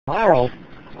Tomorrow,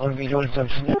 I'm going to be doing some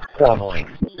snoop shoveling.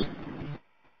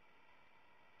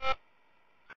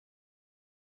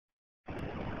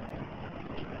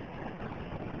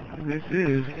 This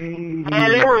is a...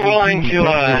 They were willing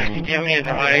to give me a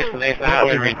device that they thought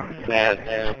would read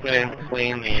that put in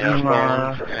between the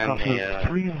phones and the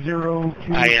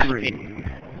 3023.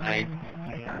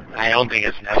 I don't think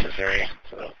it's necessary.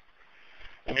 So,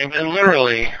 I mean, but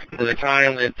literally, to the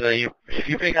time that if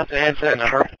you pick up the headset in a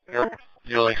hurry,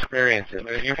 you'll experience it.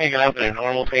 But if you pick it up at a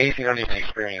normal pace, you don't even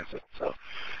experience it. So,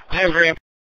 I am very...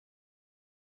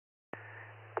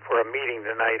 For a meeting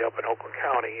tonight up in Oakland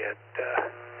County at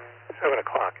 7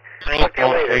 o'clock.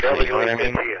 Don't fix it, you know what I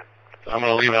mean? So I'm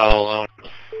going to leave it all alone.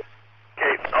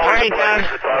 Alright, guys.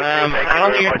 I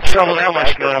don't think you're going to trouble that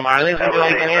much going tomorrow. I think it's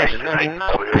going to be like an inch. It's going to be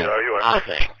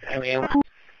nothing. I mean,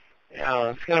 you know,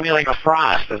 it's going to be like a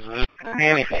frost. It's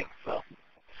anything. So,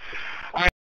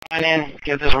 alright, come in,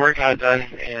 get this workout done,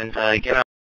 and get out.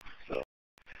 So,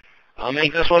 I'll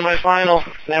make this one my final.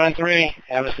 7-3.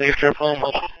 Have a safe trip home.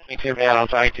 Hope you too bad. I'll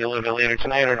talk to you a little bit later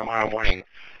tonight or tomorrow morning.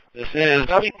 This is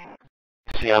W.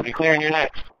 See, I'll be clearing your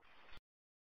next.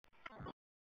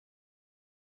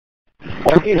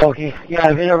 Okie dokie.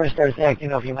 Yeah, if it ever starts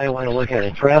acting up, you might want to look at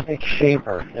a traffic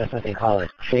shaper. That's what they call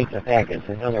it. Shape the packets.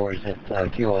 In other words, it's a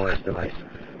QoS device.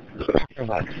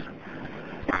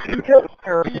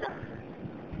 $2.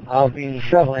 I'll be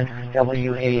shoveling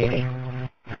WAA.